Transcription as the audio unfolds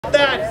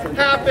let that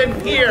happen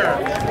here.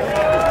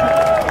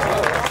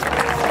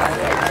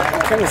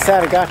 Kind of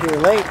sad I got here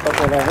late, but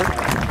whatever.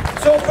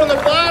 So from the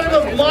bottom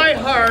of my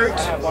heart,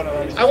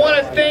 I want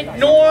to thank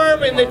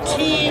Norm and the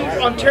team,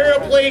 Ontario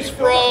Place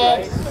for All,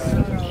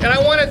 and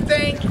I want to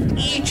thank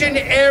each and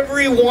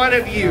every one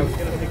of you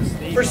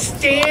for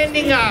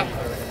standing up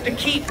to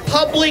keep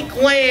public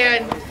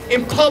land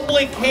in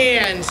public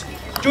hands,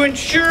 to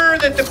ensure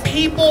that the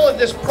people of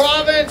this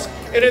province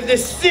and of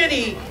this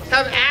city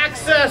have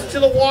access to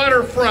the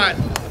waterfront,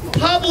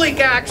 public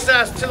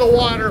access to the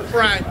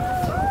waterfront.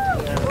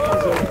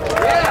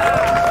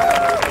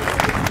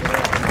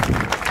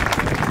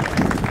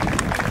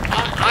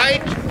 I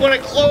want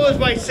to close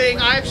by saying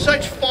I have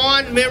such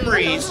fond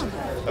memories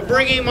of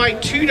bringing my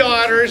two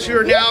daughters, who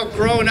are now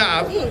grown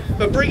up,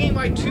 but bringing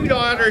my two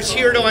daughters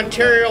here to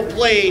Ontario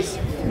Place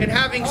and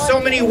having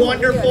so many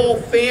wonderful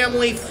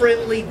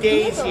family-friendly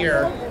days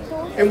here.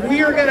 And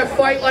we are going to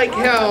fight like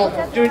hell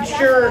to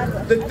ensure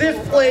that this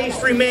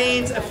place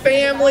remains a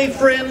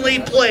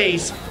family-friendly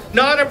place,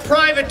 not a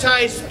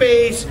privatized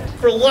space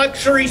for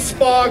luxury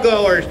spa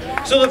goers.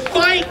 So the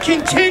fight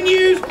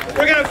continues.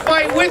 We're going to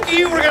fight with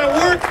you. We're going to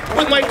work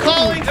with my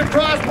colleagues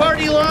across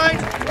party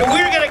lines, and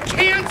we're going to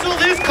cancel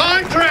this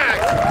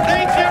contract.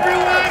 Thanks,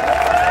 everyone.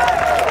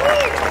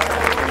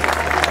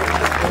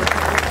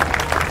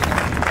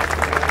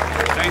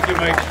 Thank you,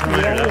 Mike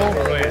Schreiner. I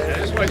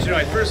just want you to know,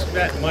 I first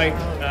met Mike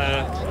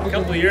a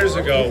couple of years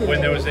ago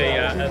when there was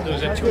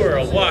a tour,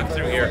 a walk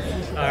through here.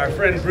 Our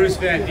friend Bruce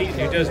Van Deeten,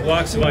 who does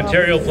walks of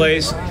Ontario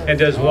Place and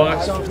does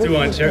walks through through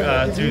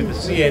the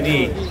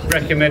CNE,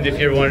 recommend if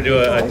you ever want to do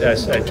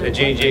a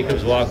Jane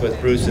Jacobs walk with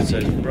Bruce. It's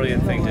a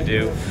brilliant thing to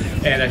do.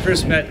 And I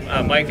first met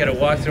Mike at a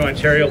walk through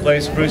Ontario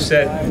Place. Bruce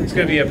said, it's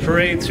going to be a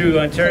parade through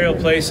Ontario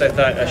Place. I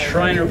thought, a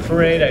Schreiner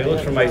parade. I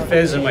looked for my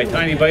fez and my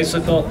tiny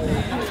bicycle.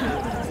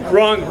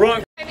 Wrong.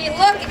 I mean,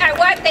 look at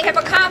what they have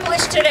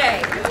accomplished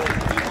today.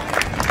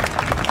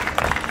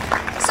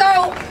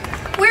 So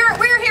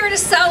we're here to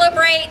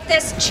celebrate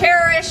this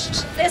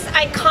cherished, this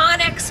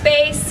iconic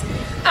space,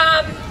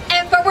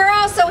 but we're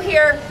also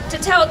here to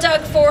tell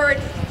Doug Ford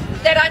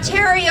that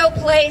Ontario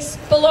Place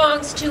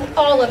belongs to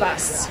all of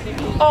us.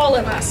 All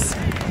of us.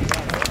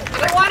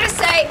 I want to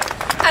say,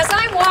 as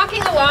I'm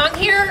walking along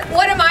here,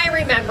 what am I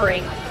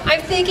remembering?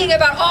 I'm thinking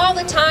about all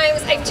the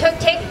times I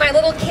take my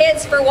little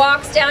kids for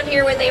walks down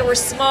here when they were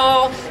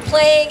small,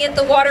 playing at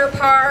the water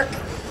park,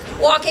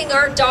 walking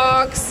our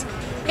dogs.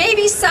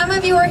 Maybe some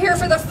of you are here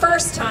for the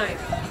first time.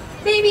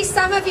 Maybe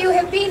some of you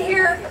have been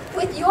here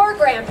with your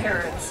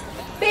grandparents.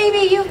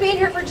 Maybe you've been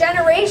here for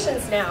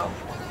generations now.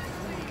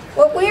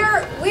 Well,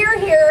 we're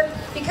here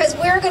because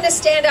we're going to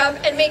stand up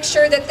and make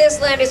sure that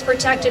this land is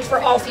protected for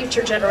all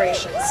future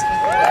generations.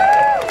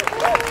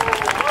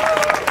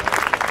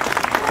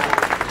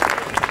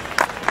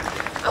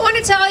 I want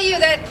to tell you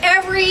that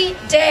every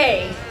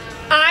day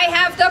I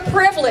have the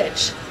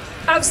privilege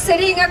of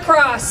sitting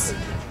across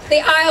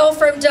the aisle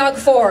from Doug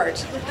Ford.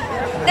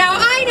 Now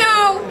I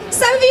know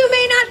some of you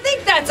may not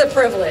think that's a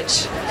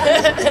privilege,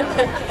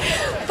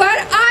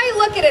 but I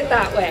look at it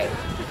that way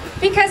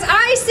because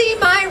I see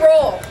my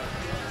role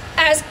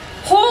as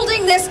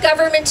holding this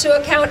government to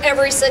account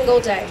every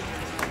single day.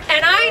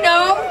 And I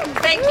know,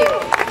 thank you,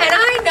 and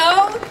I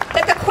know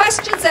that the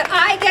questions that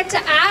I get to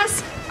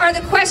ask are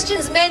the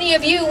questions many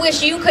of you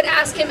wish you could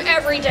ask him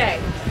every day.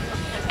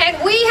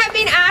 And we have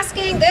been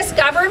asking this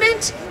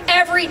government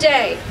every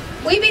day.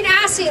 We've been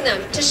asking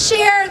them to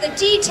share the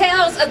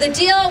details of the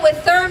deal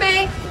with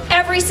Therme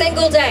every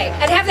single day.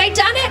 And have they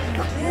done it?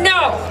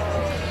 No.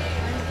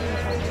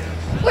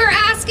 We're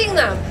asking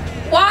them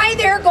why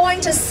they're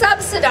going to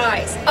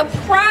subsidize a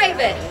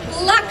private,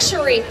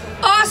 luxury,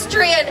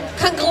 Austrian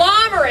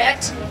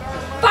conglomerate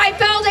by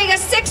building a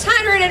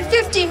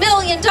 $650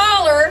 million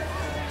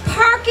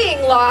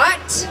parking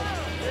lot.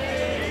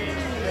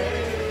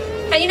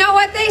 And you know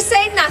what they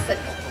say? Nothing.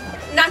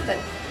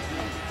 Nothing.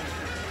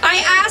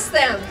 I asked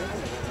them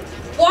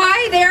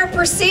why they're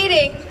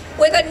proceeding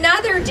with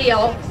another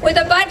deal with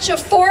a bunch of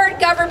Ford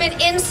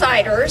government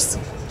insiders,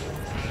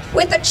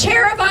 with the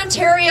chair of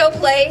Ontario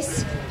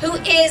Place, who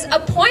is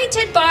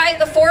appointed by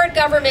the Ford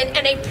government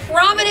and a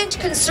prominent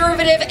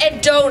conservative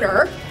and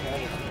donor,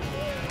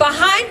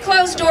 behind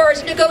closed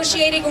doors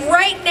negotiating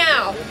right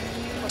now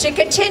to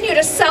continue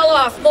to sell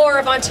off more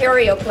of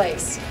Ontario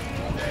Place.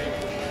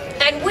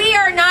 And we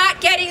are not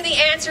getting the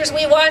answers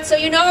we want, so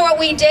you know what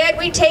we did?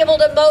 We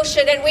tabled a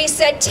motion and we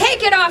said,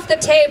 take it off the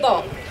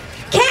table.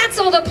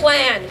 Cancel the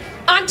plan.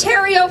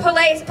 Ontario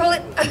Place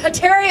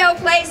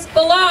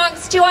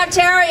belongs to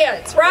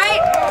Ontarians,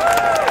 right?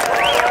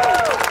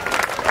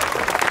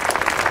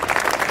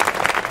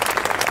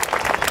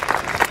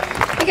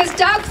 Because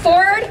Doug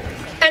Ford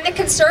and the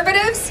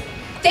Conservatives,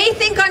 they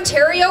think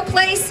Ontario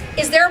Place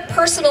is their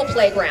personal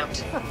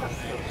playground.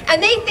 And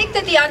they think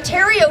that the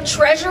Ontario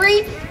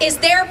Treasury is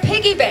their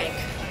piggy bank.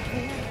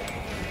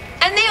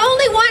 And the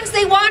only ones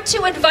they want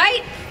to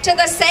invite to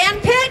the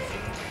sandpit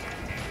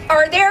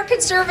are their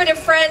Conservative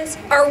friends,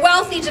 are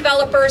wealthy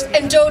developers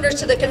and donors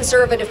to the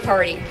Conservative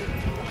Party.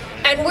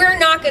 And we're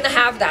not going to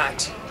have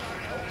that.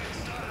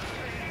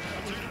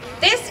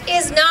 This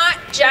is not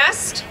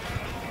just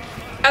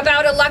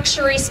about a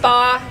luxury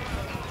spa.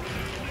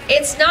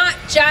 It's not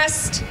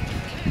just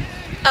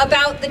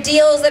about the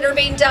deals that are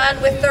being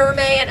done with Therme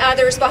and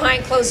others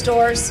behind closed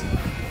doors.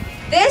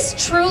 This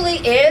truly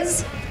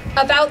is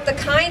about the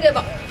kind of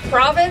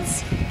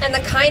province and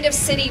the kind of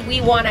city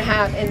we want to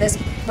have in this,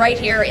 right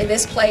here in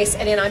this place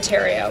and in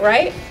Ontario,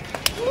 right?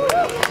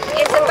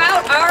 It's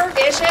about our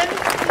vision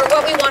for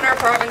what we want our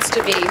province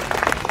to be.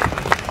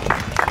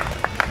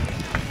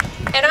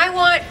 And I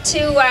want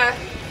to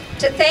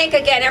thank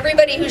again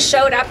everybody who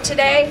showed up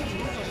today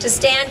to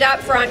stand up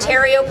for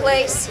Ontario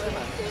Place.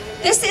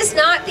 This is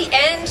not the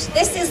end,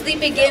 this is the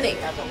beginning.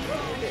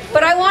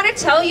 But I want to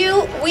tell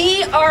you,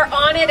 we are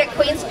on it at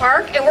Queen's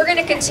Park, and we're going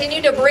to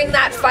continue to bring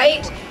that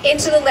fight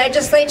into the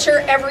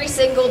legislature every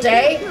single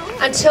day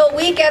until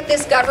we get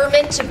this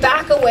government to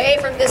back away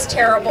from this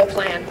terrible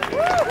plan.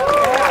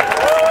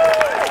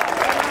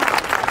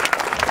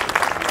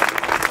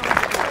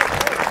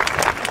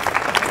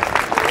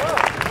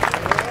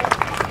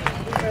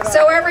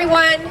 So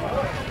everyone,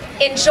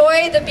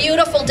 enjoy the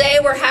beautiful day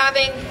we're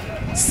having.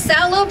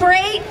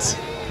 Celebrate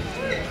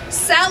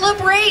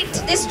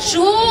this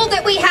jewel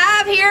that we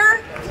have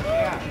here.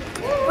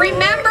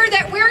 Remember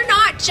that we're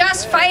not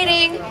just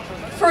fighting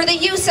for the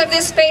use of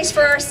this space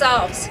for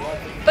ourselves,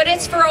 but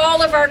it's for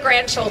all of our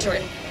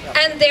grandchildren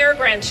and their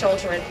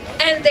grandchildren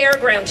and their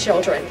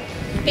grandchildren,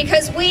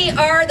 because we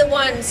are the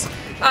ones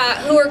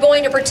who are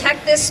going to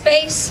protect this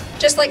space,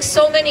 just like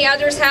so many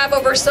others have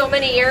over so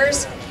many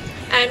years,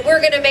 and we're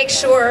going to make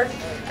sure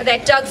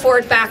that Doug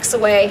Ford backs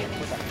away.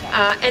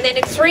 And then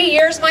in 3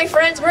 years, my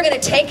friends, we're going to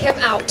take him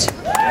out.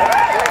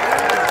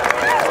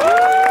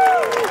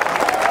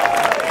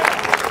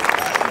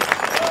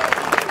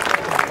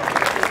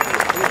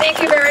 Thank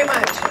you very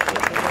much.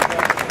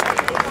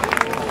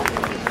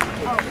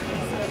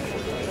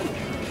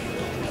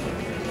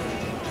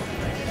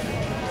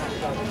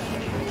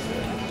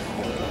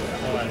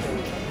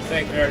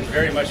 Thank you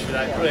very much for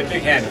that. Really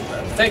big hand.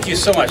 Thank you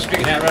so much.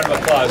 Big hand, round of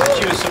applause.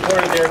 She was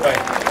supported there by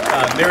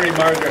Mary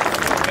Margaret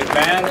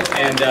McMahon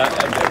and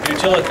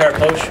Butila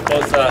Karposh,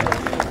 both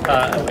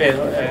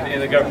in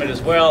the government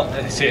as well.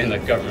 I say in the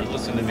government,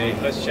 listen to me.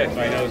 Let's check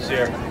my notes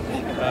here.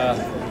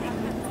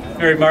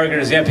 Mary Margaret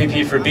is the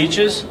MPP for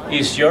Beaches,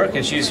 East York,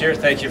 and she's here.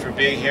 Thank you for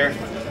being here.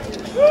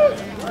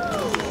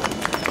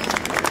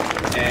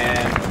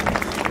 And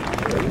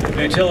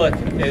Butila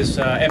is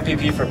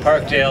MPP for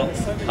Parkdale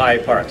High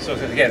Park. So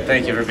again,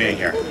 thank you for being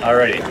here.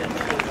 Alrighty.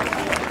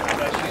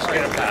 She's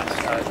going to pass.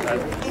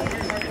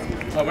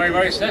 Oh, Mary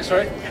Margaret's next,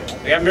 right?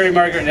 We got Mary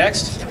Margaret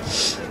next.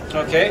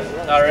 Okay,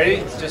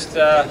 alrighty. Just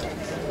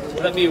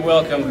let me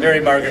welcome Mary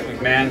Margaret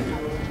McMahon,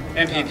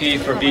 MPP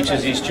for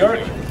Beaches, East York.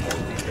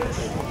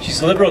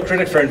 She's a Liberal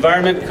critic for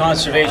environment,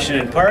 conservation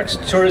and parks,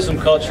 tourism,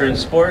 culture and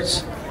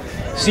sports,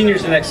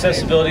 seniors and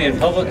accessibility in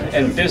public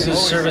and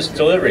business service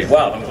delivery.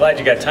 Wow, I'm glad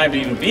you got time to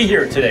even be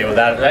here today with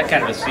that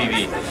kind of a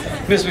CV.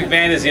 Ms.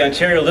 McMahon is the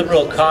Ontario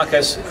Liberal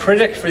Caucus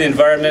critic for the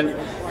environment,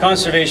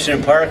 conservation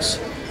and parks,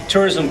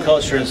 tourism,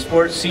 culture and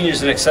sports,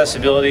 seniors and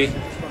accessibility,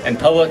 and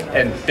public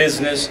and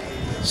business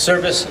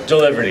service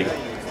delivery.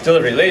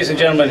 Ladies and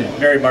gentlemen,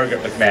 Mary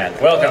Margaret McMahon.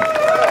 Welcome.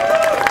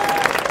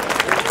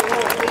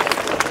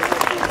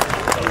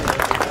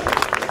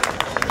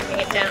 Bring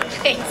it down,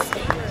 thanks.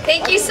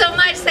 Thank you so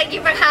much. Thank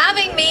you for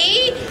having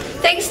me.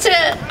 Thanks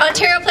to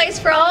Ontario Place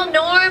for All,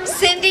 Norm,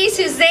 Cindy,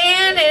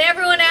 Suzanne, and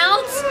everyone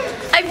else.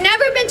 I've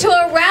never been to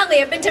a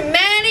rally. I've been to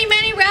many,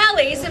 many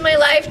rallies in my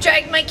life,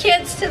 dragged my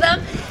kids to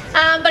them,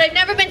 but I've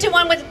never been to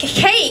one with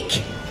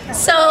cake.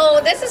 So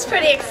this is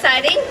pretty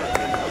exciting.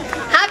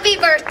 Happy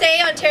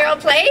birthday, Ontario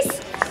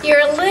Place.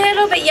 You're a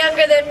little bit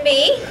younger than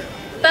me,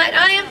 but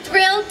I am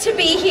thrilled to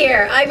be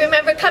here. I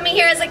remember coming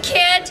here as a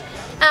kid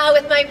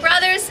with my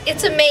brothers.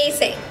 It's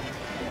amazing.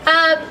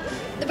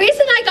 The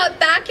reason I got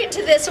back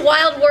into this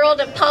wild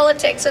world of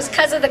politics was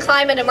because of the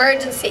climate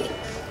emergency.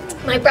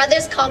 My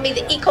brothers call me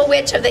the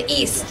eco-witch of the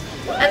East,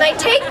 and I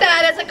take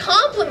that as a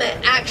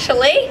compliment,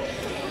 actually.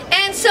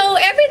 And so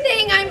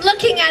everything I'm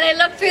looking at, I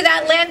look through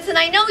that lens, and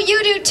I know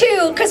you do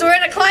too, because we're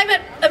in a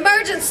climate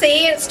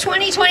emergency, it's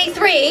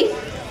 2023.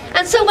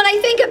 And so when I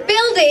think of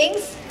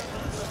buildings,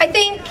 I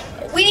think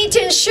we need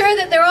to ensure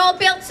that they're all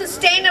built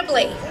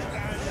sustainably.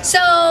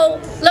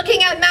 So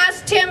looking at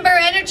mass timber,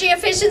 energy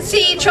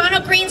efficiency, Toronto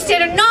Green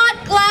Standard,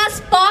 not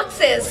glass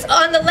boxes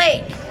on the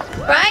lake,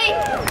 right?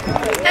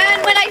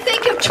 And when I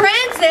think of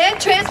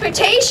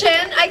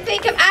transportation, I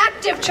think of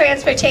active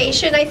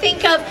transportation. I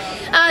think of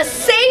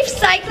safe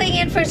cycling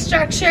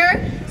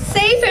infrastructure,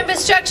 safe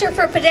infrastructure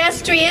for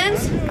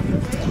pedestrians,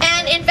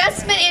 and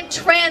investment in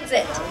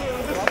transit.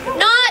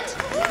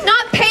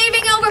 Not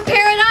paving over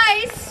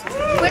paradise,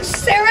 which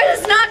Sarah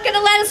is not going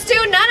to let us do.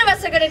 None of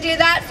us are going to do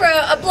that for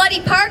a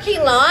bloody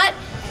parking lot.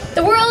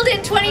 The world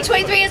in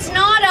 2023 is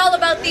not all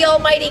about the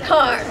almighty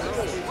car.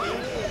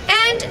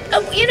 And,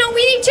 you know,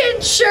 we need to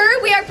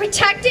ensure we are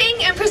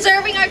protecting and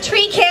preserving our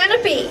tree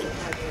canopy.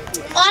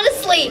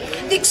 Honestly,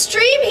 the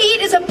extreme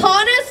heat is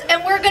upon us,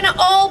 and we're going to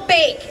all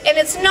bake. And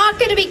it's not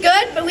going to be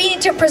good, but we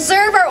need to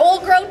preserve our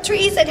old growth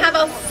trees and have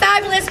a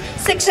fabulous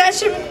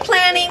succession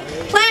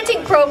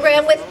planting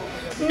program with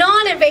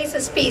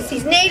non-invasive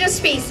species, native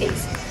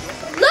species.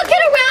 Look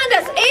at around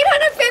us,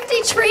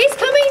 850 trees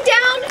coming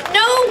down?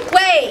 No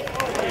way.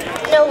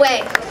 No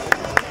way.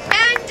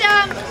 And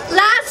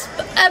last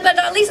but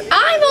not least,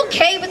 I'm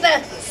okay with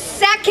the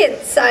second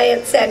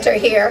science center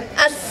here.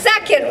 A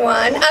second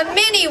one, a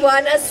mini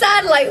one, a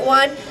satellite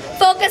one,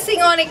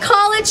 focusing on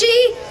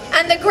ecology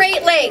and the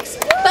Great Lakes.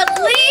 But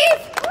leave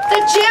the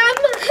gem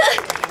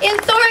in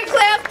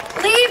Thorncliffe,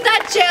 leave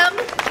that gem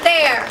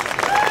there,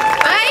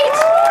 right?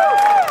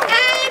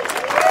 And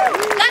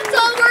let's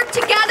all work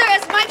together,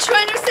 as Mike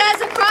Schreiner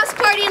says, across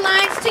party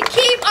lines to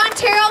keep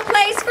Ontario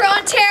Place for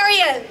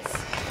Ontarians.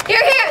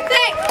 Hear, hear,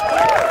 thanks.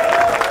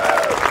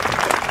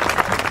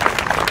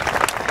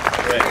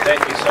 Great.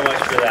 Thank you so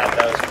much for that.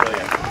 That was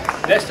brilliant.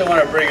 Next, I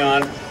want to bring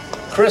on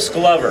Chris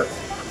Glover.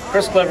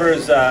 Chris Glover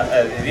is the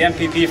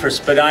MPP for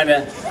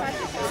Spadina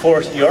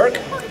Fort York,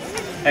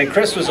 and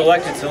Chris was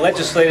elected to the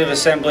Legislative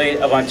Assembly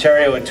of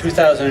Ontario in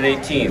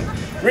 2018,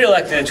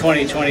 re-elected in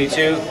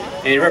 2022,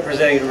 and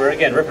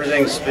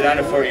representing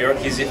Spadina Fort York.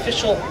 He's the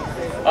official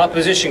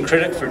opposition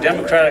critic for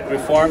democratic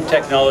reform,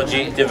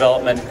 technology,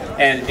 development,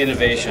 and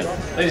innovation.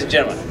 Ladies and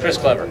gentlemen, Chris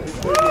Glover.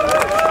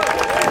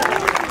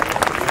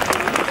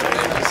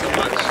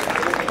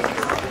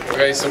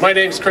 Okay, so my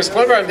name is Chris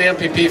Glover. I'm the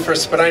MPP for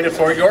Spadina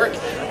Fort York,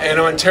 and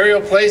Ontario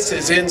Place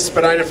is in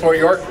Spadina Fort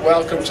York.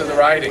 Welcome to the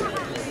riding.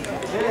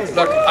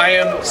 Look, I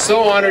am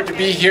so honored to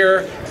be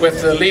here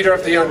with the leader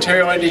of the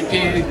Ontario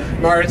NDP,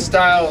 Marit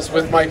Stiles,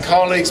 with my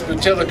colleagues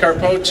Butila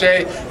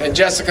Carpoche and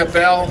Jessica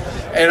Bell,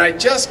 and I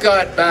just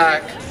got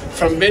back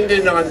from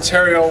Minden,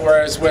 Ontario, where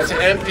I was with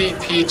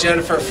MPP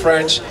Jennifer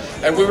French,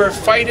 and we were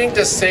fighting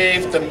to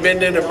save the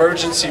Minden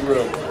Emergency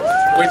Room,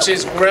 which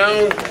is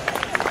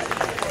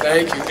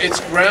it's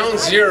ground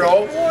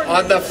zero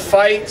on the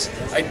fight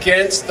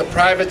against the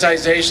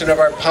privatization of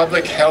our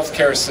public health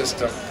care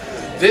system.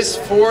 This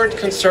Ford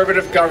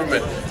Conservative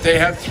government, they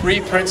have three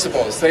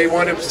principles. They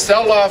want to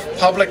sell off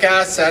public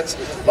assets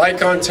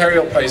like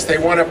Ontario Place. They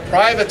want to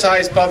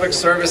privatize public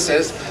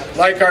services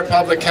like our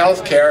public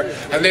health care.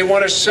 And they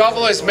want to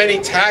shovel as many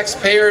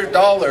taxpayer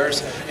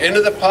dollars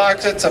into the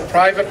pockets of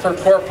private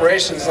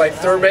corporations like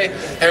Thurbay,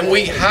 and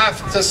we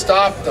have to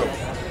stop them.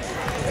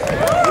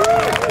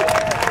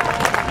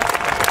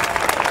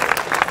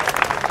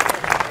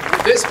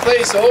 This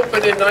place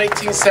opened in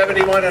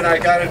 1971, and I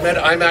gotta admit,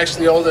 I'm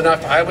actually old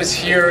enough. I was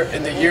here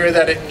in the year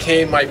that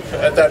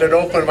it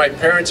opened. My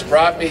parents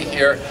brought me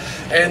here,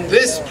 and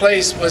this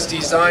place was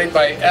designed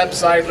by Eb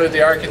Zeidler,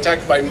 the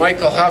architect, by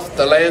Michael Huff,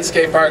 the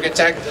landscape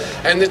architect,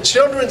 and the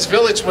Children's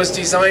Village was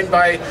designed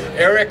by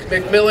Eric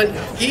McMillan.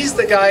 He's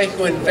the guy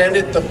who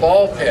invented the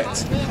ball pit.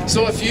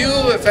 So if you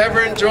have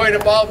ever enjoyed a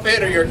ball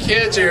pit, or your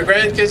kids or your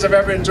grandkids have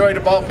ever enjoyed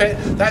a ball pit,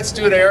 that's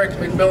due to Eric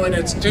McMillan.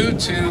 It's due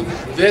to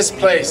this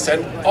place.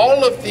 And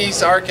all of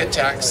these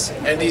architects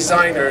and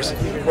designers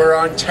were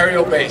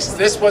Ontario-based.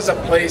 This was a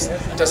place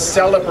to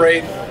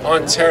celebrate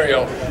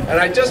Ontario. And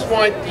I just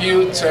want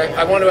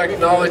I want to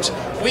acknowledge,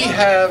 we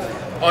have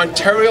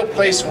Ontario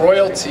Place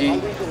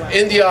royalty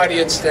in the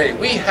audience today.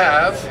 We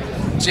have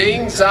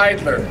Jane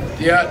Zeidler,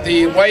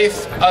 the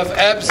wife of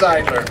Eb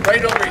Zeidler,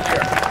 right over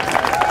here.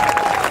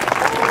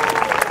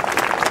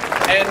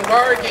 And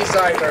Margie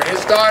Zeidler,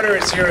 his daughter,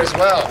 is here as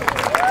well.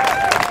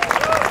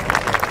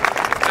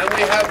 And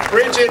we have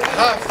Bridget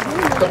Huff,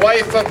 the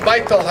wife of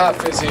Michael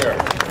Huff, is here.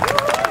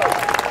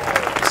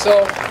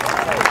 So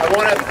I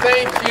want to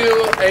thank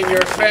you and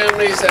your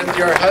families and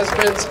your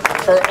husbands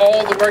for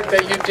all the work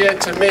that you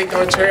did to make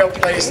Ontario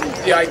Place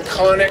the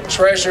iconic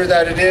treasure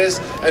that it is,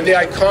 and the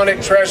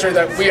iconic treasure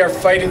that we are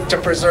fighting to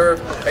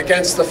preserve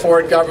against the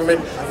Ford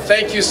government.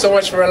 Thank you so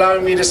much for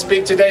allowing me to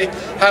speak today.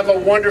 Have a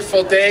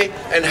wonderful day,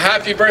 and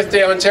happy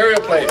birthday, Ontario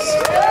Place.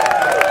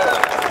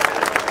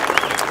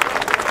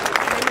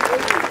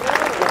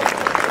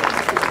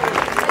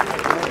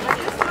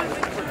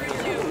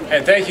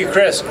 And thank you,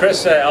 Chris.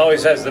 Chris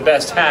always has the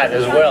best hat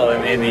as well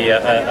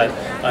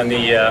on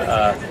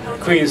the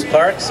Queen's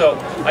Park. So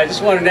I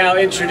just want to now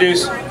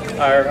introduce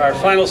our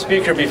final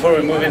speaker before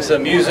we move into the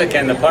music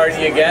and the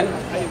party again.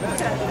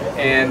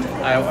 And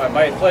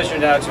my pleasure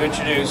now to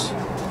introduce.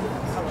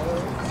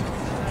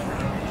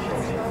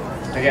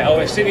 Okay,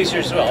 oh, Sydney's here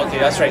as well. Okay,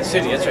 that's right,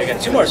 Sydney. That's right. I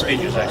got two more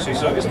speakers actually.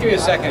 So just give me a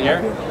second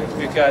here.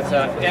 We've got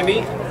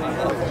Emmy.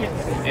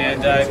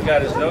 And I've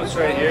got his notes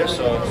right here,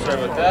 so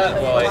sorry about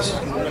that while I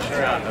push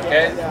around,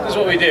 okay? This is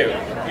what we do.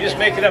 We just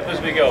make it up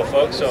as we go,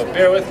 folks, so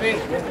bear with me.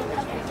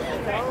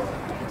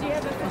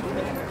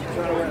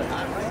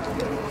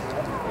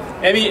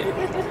 Emmy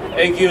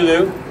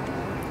Egulu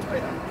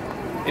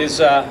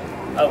is a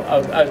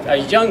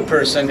young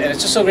person, and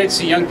it's just so great to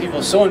see young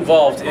people so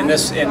involved in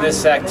this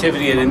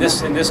activity and in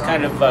this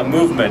kind of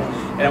movement.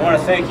 And I want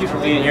to thank you for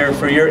being here,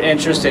 for your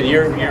interest and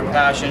your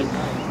passion.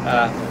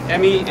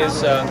 Emmy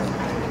is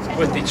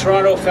with the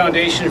Toronto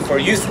Foundation for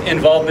Youth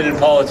Involvement in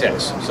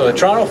Politics. So the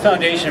Toronto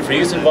Foundation for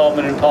Youth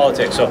Involvement in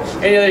Politics. So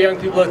any other young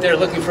people out there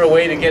looking for a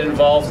way to get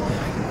involved,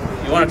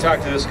 you want to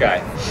talk to this guy.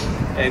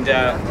 And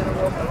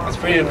It's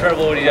pretty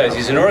incredible what he does.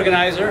 He's an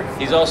organizer.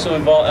 He's also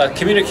involved, a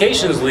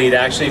communications lead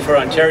actually for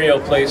Ontario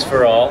Place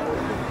for All.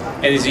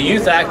 And he's a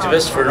youth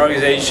activist for an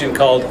organization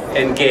called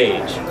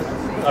Engage.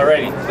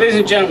 Alrighty, ladies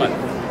and gentlemen,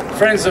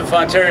 friends of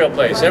Ontario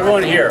Place,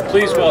 everyone here,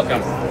 please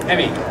welcome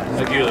Emmy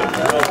Agulu.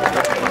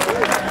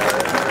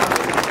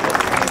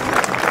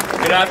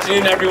 Good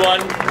afternoon, everyone.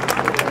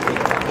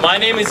 My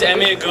name is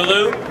Emmy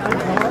Agulu,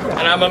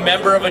 and I'm a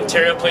member of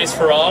Ontario Place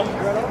for All.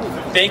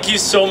 Thank you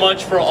so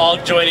much for all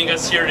joining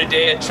us here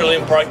today at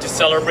Trillium Park to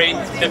celebrate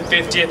the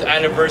 50th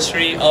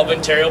anniversary of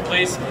Ontario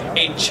Place,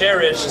 a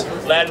cherished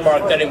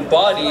landmark that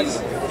embodies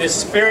the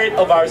spirit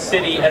of our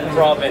city and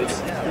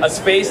province, a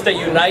space that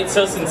unites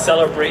us in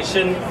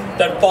celebration,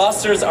 that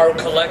fosters our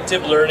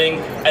collective learning,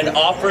 and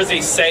offers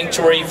a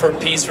sanctuary for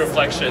peace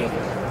reflection.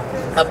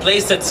 A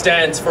place that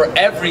stands for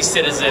every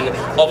citizen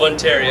of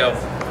Ontario.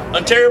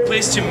 Ontario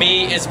Place to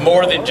me is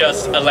more than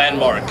just a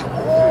landmark.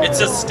 It's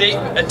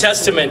a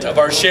testament of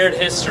our shared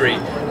history,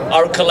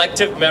 our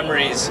collective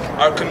memories,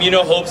 our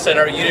communal hopes, and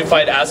our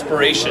unified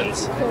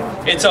aspirations.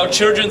 It's our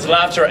children's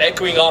laughter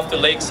echoing off the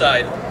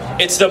lakeside.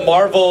 It's the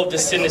marvel of the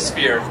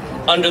Cinesphere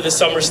under the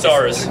summer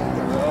stars.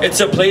 It's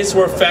a place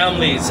where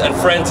families and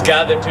friends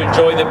gather to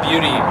enjoy the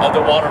beauty of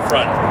the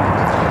waterfront.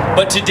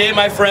 But today,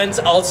 my friends,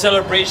 our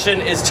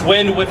celebration is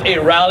twinned with a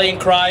rallying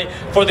cry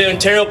for the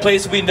Ontario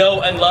Place we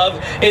know and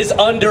love is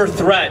under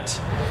threat.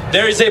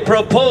 There is a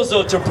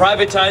proposal to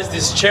privatize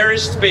this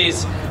cherished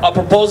space, a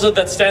proposal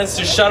that stands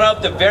to shut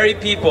up the very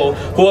people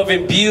who have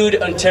imbued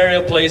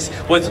Ontario Place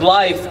with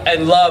life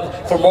and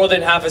love for more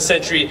than half a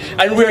century.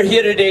 And we're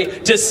here today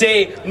to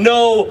say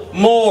no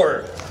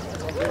more.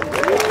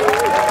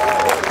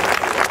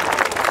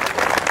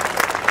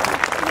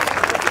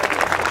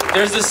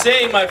 There's a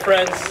saying, my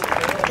friends,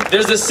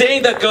 there's a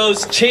saying that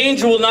goes,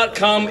 change will not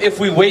come if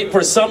we wait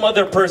for some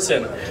other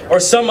person or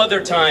some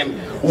other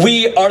time.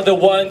 We are the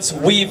ones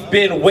we've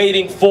been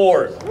waiting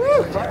for.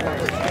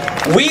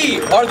 We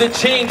are the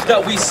change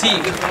that we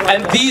seek,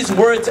 and these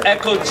words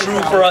echo true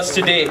for us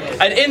today.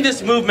 And in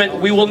this movement,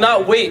 we will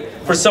not wait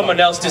for someone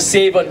else to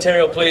save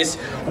Ontario Place.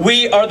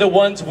 We are the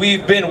ones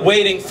we've been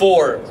waiting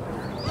for.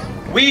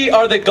 We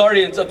are the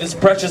guardians of this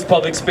precious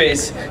public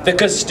space, the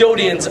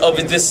custodians of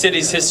this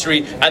city's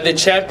history, and the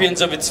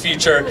champions of its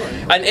future.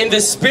 And in the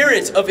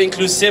spirit of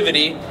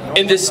inclusivity,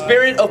 in the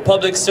spirit of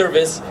public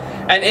service,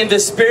 and in the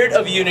spirit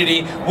of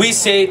unity, we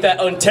say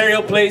that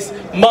Ontario Place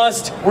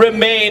must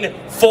remain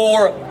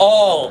for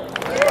all.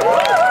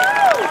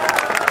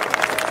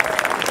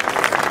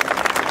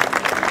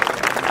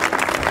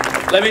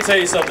 Let me tell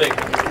you something.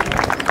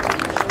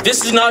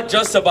 This is not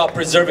just about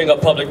preserving a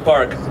public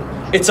park.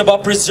 It's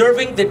about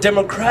preserving the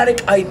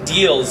democratic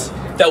ideals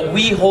that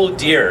we hold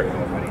dear.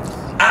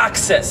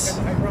 Access,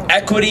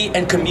 equity,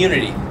 and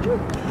community.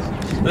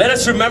 Let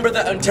us remember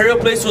that Ontario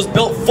Place was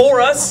built for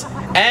us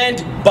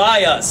and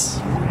by us.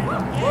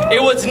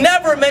 It was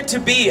never meant to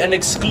be an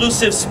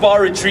exclusive spa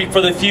retreat for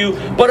the few,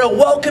 but a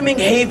welcoming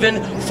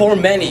haven for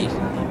many.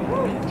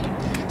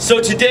 So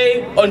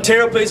today,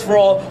 Ontario Place for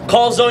All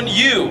calls on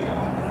you,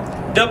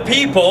 the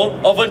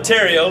people of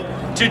Ontario,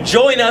 to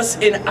join us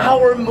in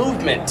our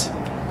movement.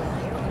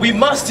 We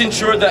must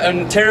ensure that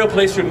Ontario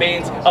Place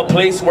remains a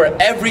place where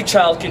every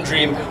child can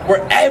dream,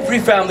 where every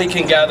family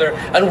can gather,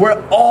 and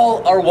where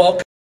all are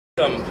welcome,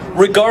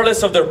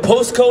 regardless of their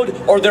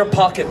postcode or their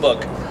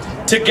pocketbook.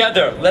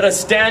 Together, let us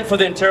stand for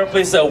the Ontario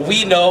Place that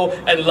we know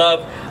and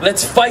love.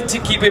 Let's fight to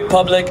keep it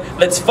public,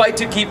 let's fight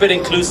to keep it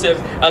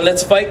inclusive, and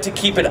let's fight to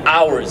keep it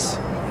ours.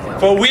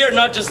 For we are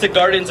not just the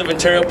guardians of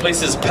Ontario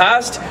Place's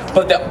past,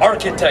 but the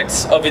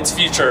architects of its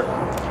future.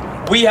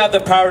 We have the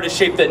power to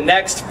shape the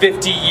next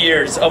 50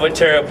 years of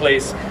Ontario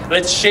Place.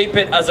 Let's shape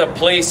it as a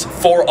place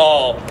for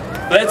all.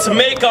 Let's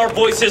make our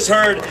voices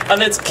heard, and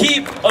let's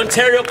keep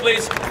Ontario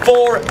Place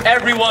for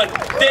everyone.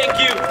 Thank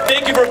you.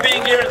 Thank you for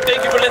being here.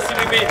 Thank you for listening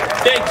to me.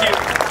 Thank you.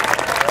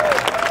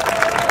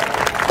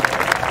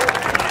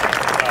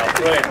 Wow,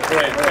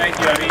 brilliant. Thank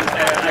you. I mean,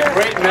 a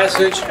great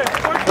message,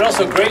 but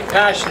also great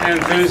passion and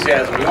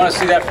enthusiasm. We want to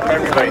see that from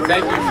everybody.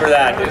 Thank you for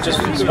that. It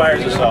just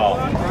inspires us all.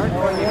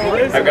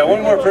 I've got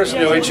one more person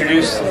to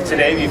introduce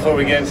today before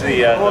we get into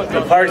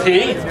the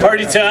party.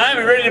 Party time.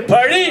 Are you ready to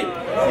party?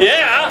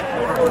 Yeah.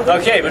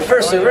 Okay, but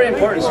first, a very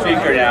important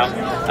speaker now.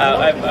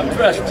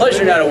 It's a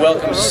pleasure now to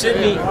welcome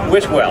Sydney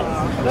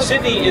Whitwell.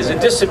 Sydney is a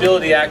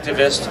disability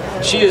activist.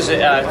 She is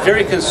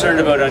very concerned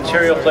about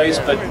Ontario Place,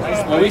 but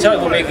when we talk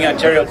about making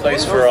Ontario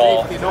Place for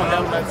all,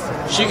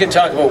 she can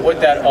talk about what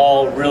that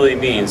all really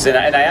means.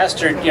 And I asked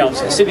her, you know,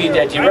 Sydney,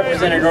 do you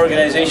represent an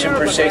organization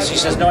per se? She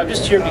says, no, I'm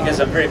just here because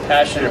I'm very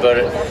passionate about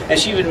it. And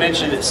she even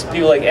mentioned it's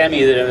people like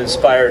Emmy that have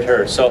inspired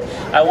her. So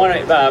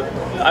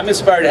I'm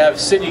inspired to have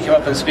Sydney come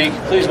up and speak.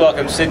 Please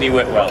welcome Sydney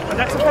Whitwell.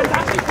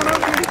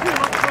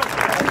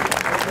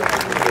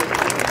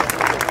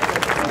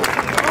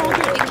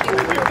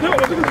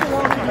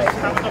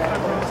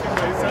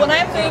 When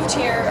I moved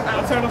here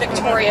from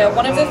Victoria,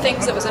 one of the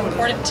things that was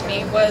important to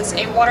me was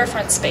a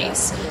waterfront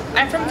space.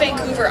 I'm from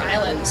Vancouver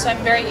Island, so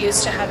I'm very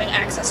used to having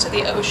access to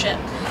the ocean.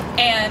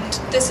 And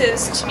this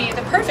is, to me,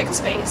 the perfect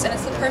space, and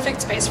it's the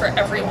perfect space for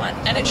everyone,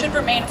 and it should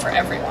remain for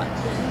everyone.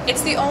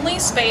 It's the only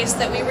space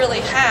that we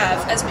really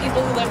have as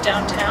people who live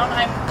downtown,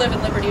 I live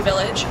in Liberty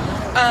Village,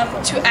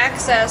 to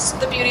access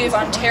the beauty of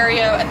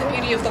Ontario and the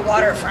beauty of the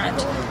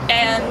waterfront.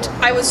 And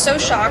I was so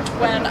shocked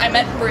when I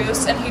met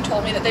Bruce and he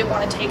told me that they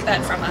want to take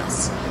that from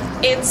us.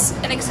 It's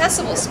an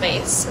accessible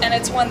space, and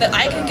it's one that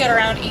I can get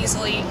around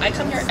easily. I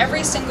come here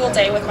every single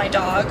day with my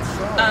dog.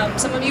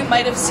 Some of you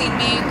might have seen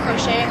me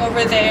crocheting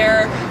over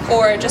there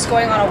or just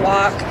going on a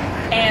walk.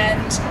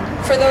 And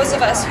for those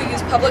of us who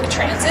use public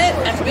transit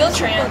and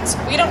Wheel-Trans,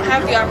 we don't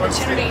have the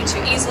opportunity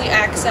to easily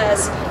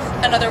access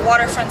another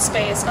waterfront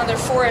space, another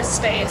forest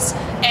space,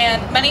 and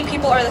many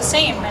people are the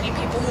same. Many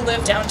people who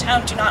live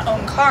downtown do not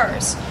own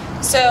cars.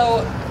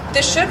 So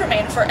this should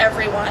remain for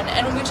everyone,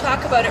 and when we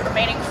talk about it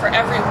remaining for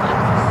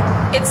everyone,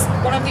 it's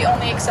one of the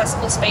only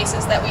accessible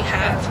spaces that we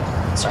have.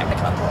 Sorry, I'm going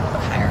to come up a little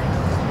bit higher.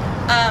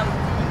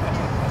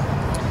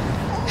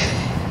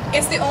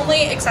 It's the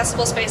only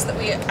accessible space that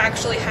we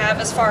actually have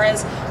as far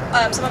as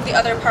some of the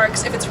other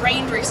parks. If it's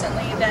rained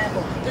recently, then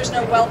there's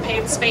no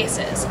well-paved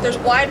spaces. There's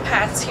wide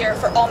paths here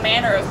for all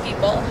manner of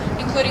people,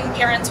 including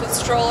parents with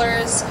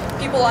strollers,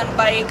 people on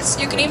bikes.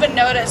 You can even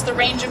notice the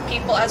range of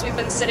people as we've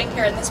been sitting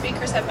here and the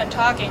speakers have been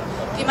talking,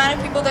 the amount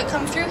of people that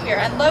come through here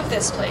and love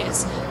this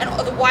place, and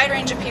the wide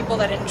range of people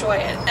that enjoy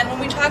it. And when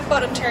we talk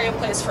about Ontario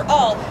Place for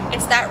All,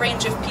 it's that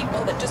range of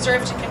people that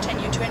deserve to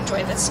continue to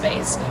enjoy this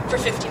space for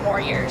 50 more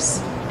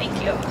years.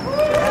 Thank you.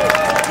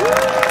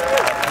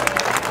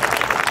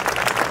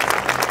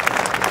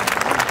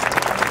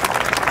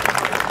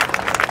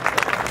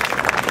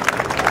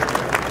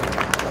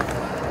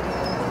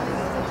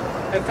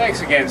 And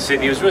thanks again,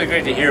 Sydney. It was really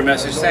great to hear your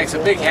message. Thanks. A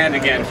big hand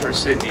again for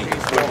Sydney.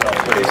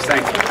 Please.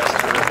 Thank you.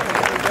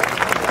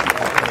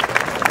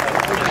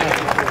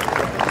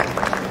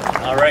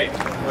 All right.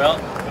 Well,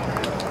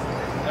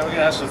 now we're going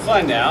to have some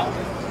fun now.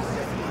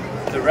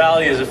 The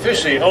rally is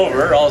officially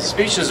over. All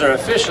speeches are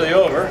officially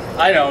over.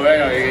 I know,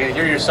 you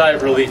hear your sigh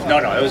of relief. No,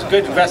 it was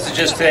good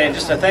messages today, and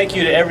just a thank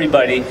you to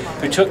everybody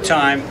who took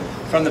time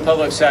from the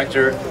public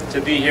sector to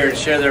be here and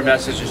share their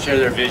message and share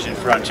their vision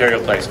for Ontario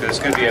Place, because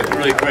it's going to be a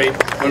really great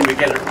when we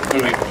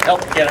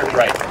help get it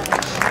right.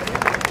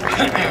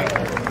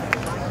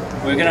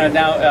 We're going to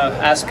now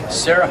ask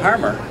Sarah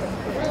Harmer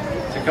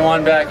to come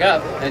on back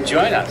up and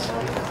join us,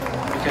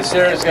 because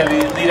Sarah is going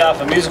to lead off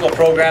a musical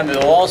program that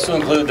will also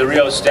include the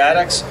Rio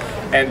Statics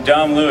and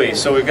Dom Louie.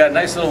 So we've got a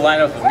nice little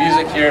lineup of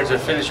music here to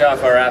finish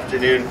off our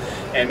afternoon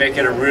and make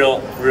it a real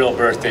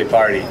birthday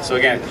party. So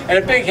again, and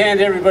a big hand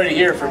to everybody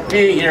here for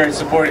being here and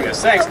supporting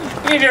us. Thanks.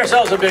 Give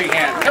yourselves a big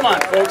hand. Come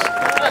on, folks.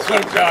 That's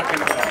what I'm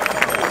talking about.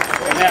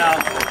 And now,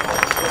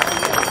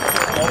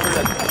 over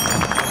to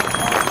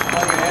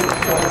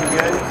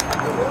good.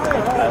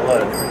 I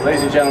love it.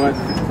 Ladies and gentlemen,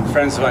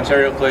 friends of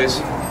Ontario Place,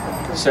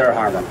 Sarah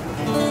Harmer.